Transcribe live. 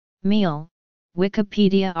Meal,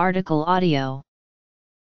 Wikipedia article audio.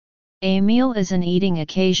 A meal is an eating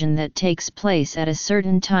occasion that takes place at a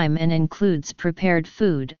certain time and includes prepared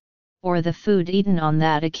food, or the food eaten on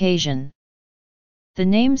that occasion. The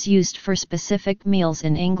names used for specific meals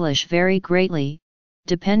in English vary greatly,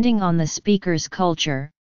 depending on the speaker's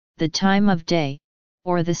culture, the time of day,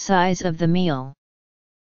 or the size of the meal.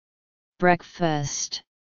 Breakfast.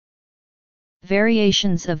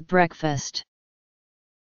 Variations of breakfast.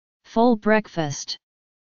 Full breakfast,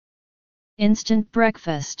 instant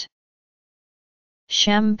breakfast,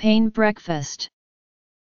 champagne breakfast,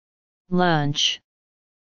 lunch.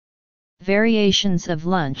 Variations of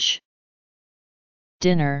lunch.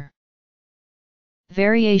 Dinner.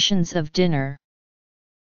 Variations of dinner.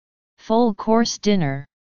 Full course dinner.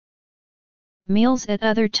 Meals at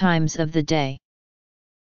other times of the day.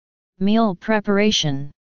 Meal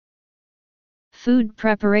preparation. Food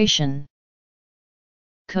preparation.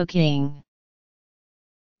 Cooking.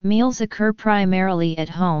 Meals occur primarily at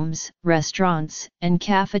homes, restaurants, and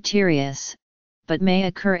cafeterias, but may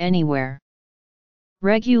occur anywhere.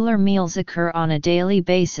 Regular meals occur on a daily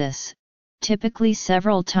basis, typically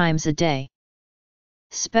several times a day.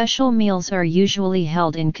 Special meals are usually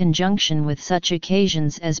held in conjunction with such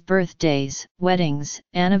occasions as birthdays, weddings,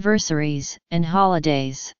 anniversaries, and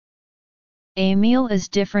holidays. A meal is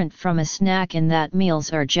different from a snack in that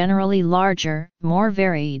meals are generally larger, more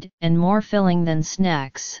varied, and more filling than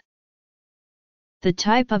snacks. The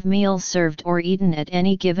type of meal served or eaten at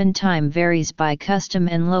any given time varies by custom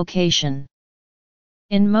and location.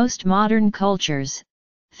 In most modern cultures,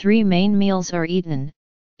 3 main meals are eaten: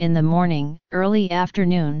 in the morning, early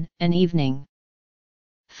afternoon, and evening.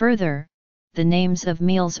 Further, the names of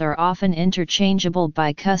meals are often interchangeable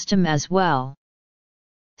by custom as well.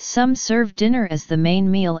 Some serve dinner as the main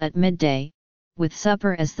meal at midday, with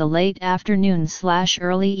supper as the late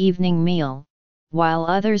afternoon/early evening meal, while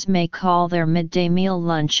others may call their midday meal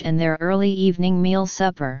lunch and their early evening meal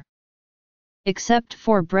supper. Except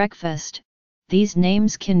for breakfast, these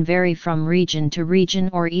names can vary from region to region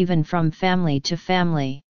or even from family to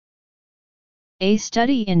family. A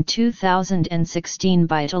study in 2016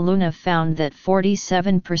 by Taluna found that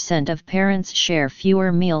 47% of parents share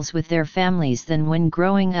fewer meals with their families than when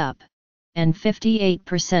growing up, and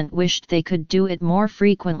 58% wished they could do it more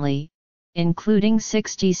frequently, including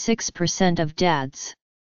 66% of dads.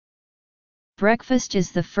 Breakfast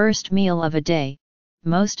is the first meal of a day,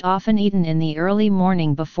 most often eaten in the early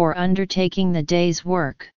morning before undertaking the day's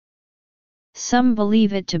work. Some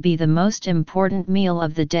believe it to be the most important meal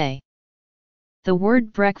of the day. The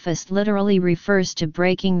word breakfast literally refers to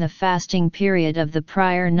breaking the fasting period of the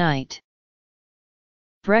prior night.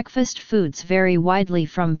 Breakfast foods vary widely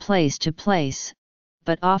from place to place,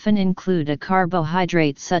 but often include a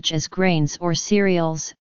carbohydrate such as grains or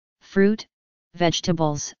cereals, fruit,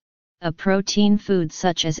 vegetables, a protein food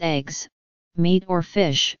such as eggs, meat or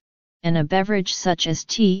fish, and a beverage such as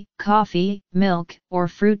tea, coffee, milk, or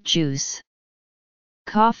fruit juice.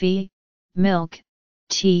 Coffee, milk,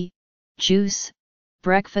 tea, juice,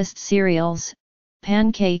 breakfast cereals,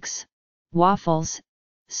 pancakes, waffles,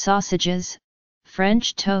 sausages,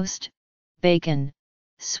 French toast, bacon,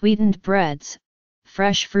 sweetened breads,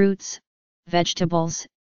 fresh fruits, vegetables,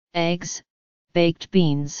 eggs, baked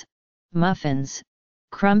beans, muffins,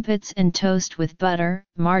 crumpets and toast with butter,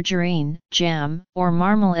 margarine, jam, or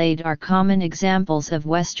marmalade are common examples of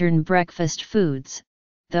Western breakfast foods,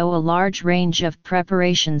 though a large range of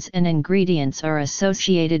preparations and ingredients are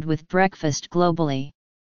associated with breakfast globally.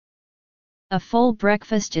 A full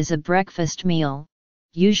breakfast is a breakfast meal,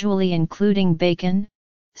 usually including bacon,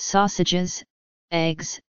 sausages,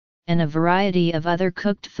 eggs, and a variety of other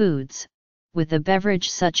cooked foods, with a beverage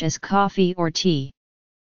such as coffee or tea.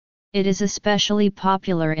 It is especially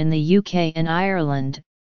popular in the UK and Ireland,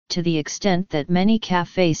 to the extent that many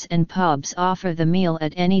cafes and pubs offer the meal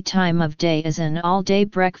at any time of day as an all-day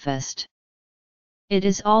breakfast. It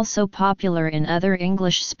is also popular in other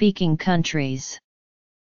English-speaking countries.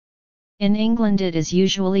 In England it is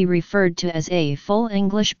usually referred to as a full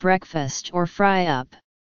English breakfast or fry-up.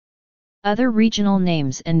 Other regional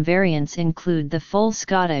names and variants include the full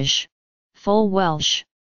Scottish, full Welsh,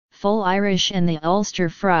 full Irish and the Ulster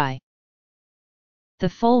fry. The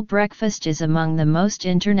full breakfast is among the most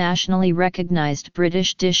internationally recognized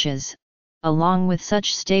British dishes, along with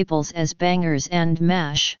such staples as bangers and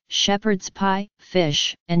mash, shepherd's pie,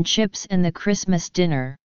 fish and chips and the Christmas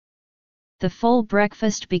dinner. The full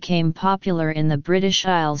breakfast became popular in the British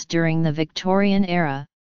Isles during the Victorian era,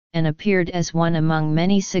 and appeared as one among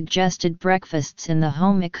many suggested breakfasts in the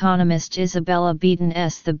home economist Isabella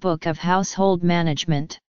Beeton's The Book of Household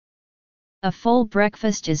Management. A full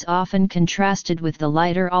breakfast is often contrasted with the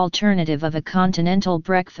lighter alternative of a continental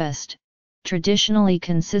breakfast, traditionally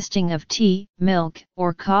consisting of tea, milk,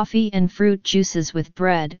 or coffee and fruit juices with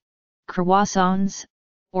bread, croissants,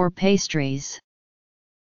 or pastries.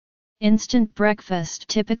 Instant breakfast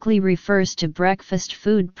typically refers to breakfast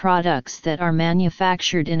food products that are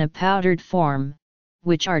manufactured in a powdered form,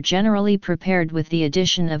 which are generally prepared with the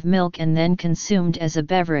addition of milk and then consumed as a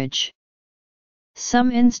beverage.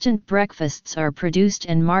 Some instant breakfasts are produced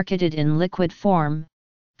and marketed in liquid form,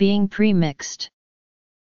 being pre-mixed.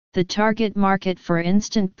 The target market for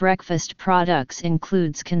instant breakfast products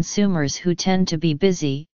includes consumers who tend to be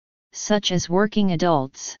busy, such as working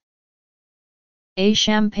adults. A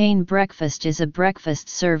champagne breakfast is a breakfast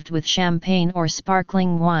served with champagne or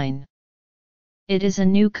sparkling wine. It is a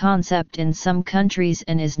new concept in some countries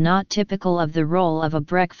and is not typical of the role of a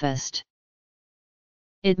breakfast.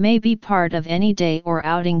 It may be part of any day or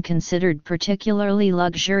outing considered particularly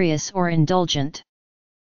luxurious or indulgent.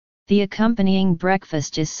 The accompanying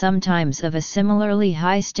breakfast is sometimes of a similarly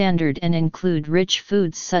high standard and include rich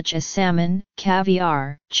foods such as salmon,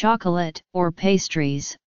 caviar, chocolate, or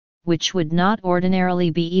pastries, which would not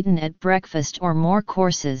ordinarily be eaten at breakfast or more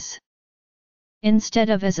courses.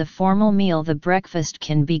 Instead of as a formal meal, the breakfast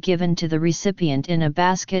can be given to the recipient in a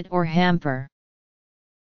basket or hamper.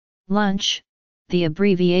 Lunch, the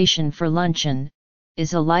abbreviation for luncheon,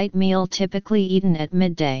 is a light meal typically eaten at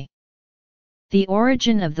midday. The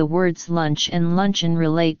origin of the words lunch and luncheon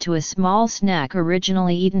relate to a small snack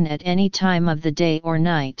originally eaten at any time of the day or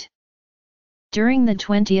night. During the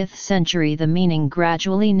 20th century, the meaning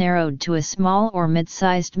gradually narrowed to a small or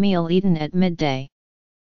mid-sized meal eaten at midday.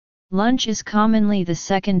 Lunch is commonly the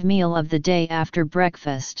second meal of the day after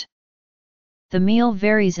breakfast. The meal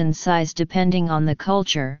varies in size depending on the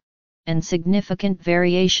culture, and significant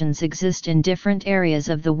variations exist in different areas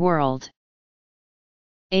of the world.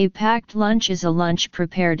 A packed lunch is a lunch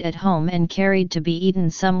prepared at home and carried to be eaten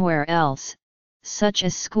somewhere else, such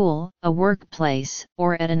as school, a workplace,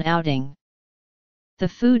 or at an outing. The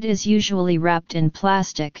food is usually wrapped in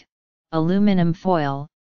plastic, aluminum foil,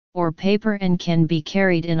 or paper and can be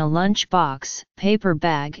carried in a lunch box, paper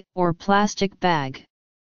bag, or plastic bag.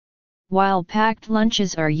 While packed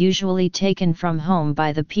lunches are usually taken from home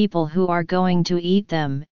by the people who are going to eat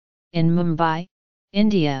them, in Mumbai,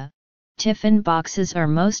 India, tiffin boxes are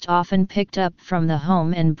most often picked up from the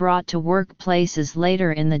home and brought to workplaces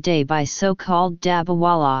later in the day by so-called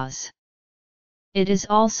dabbawalas. It is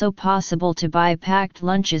also possible to buy packed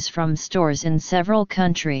lunches from stores in several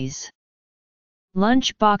countries.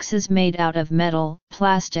 Lunch boxes made out of metal,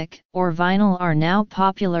 plastic, or vinyl are now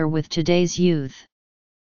popular with today's youth.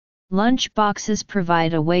 Lunch boxes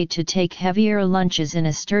provide a way to take heavier lunches in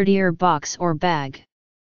a sturdier box or bag.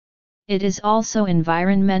 It is also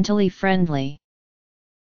environmentally friendly.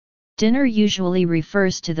 Dinner usually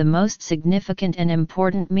refers to the most significant and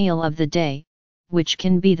important meal of the day, which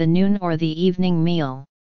can be the noon or the evening meal.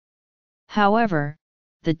 However,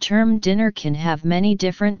 the term dinner can have many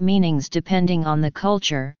different meanings depending on the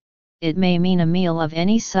culture. It may mean a meal of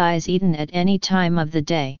any size eaten at any time of the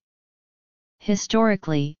day.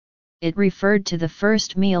 Historically, it referred to the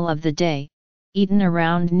first meal of the day, eaten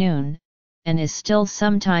around noon, and is still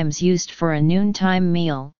sometimes used for a noontime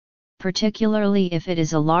meal, particularly if it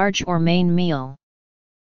is a large or main meal.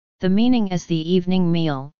 The meaning as the evening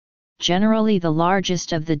meal, generally the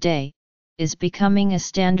largest of the day, is becoming a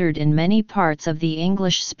standard in many parts of the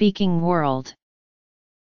English-speaking world.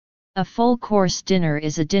 A full-course dinner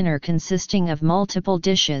is a dinner consisting of multiple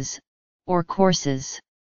dishes, or courses.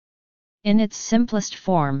 In its simplest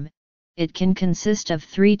form, it can consist of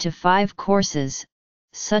 3 to 5 courses,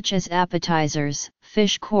 such as appetizers,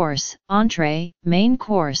 fish course, entree, main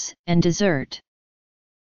course, and dessert.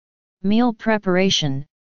 Meal preparation,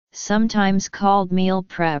 sometimes called meal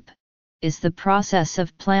prep, is the process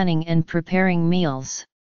of planning and preparing meals.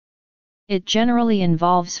 It generally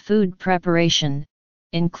involves food preparation,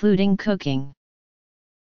 including cooking.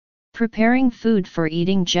 Preparing food for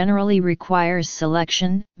eating generally requires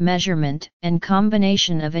selection, measurement, and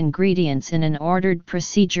combination of ingredients in an ordered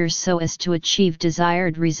procedure so as to achieve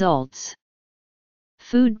desired results.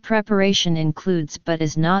 Food preparation includes but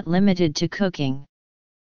is not limited to cooking.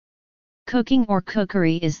 Cooking or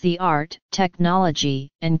cookery is the art, technology,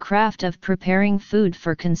 and craft of preparing food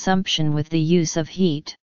for consumption with the use of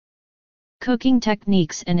heat. Cooking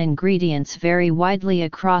techniques and ingredients vary widely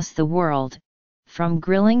across the world, from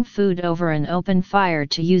grilling food over an open fire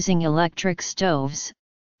to using electric stoves,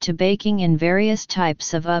 to baking in various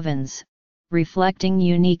types of ovens, reflecting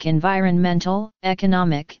unique environmental,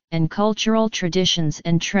 economic, and cultural traditions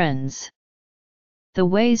and trends. The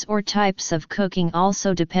ways or types of cooking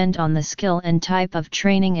also depend on the skill and type of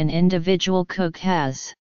training an individual cook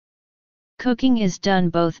has. Cooking is done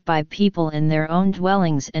both by people in their own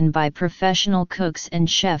dwellings and by professional cooks and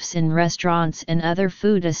chefs in restaurants and other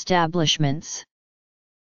food establishments.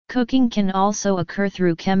 Cooking can also occur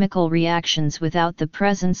through chemical reactions without the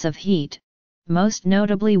presence of heat, most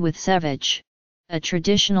notably with ceviche, a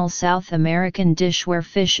traditional South American dish where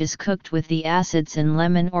fish is cooked with the acids in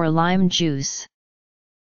lemon or lime juice.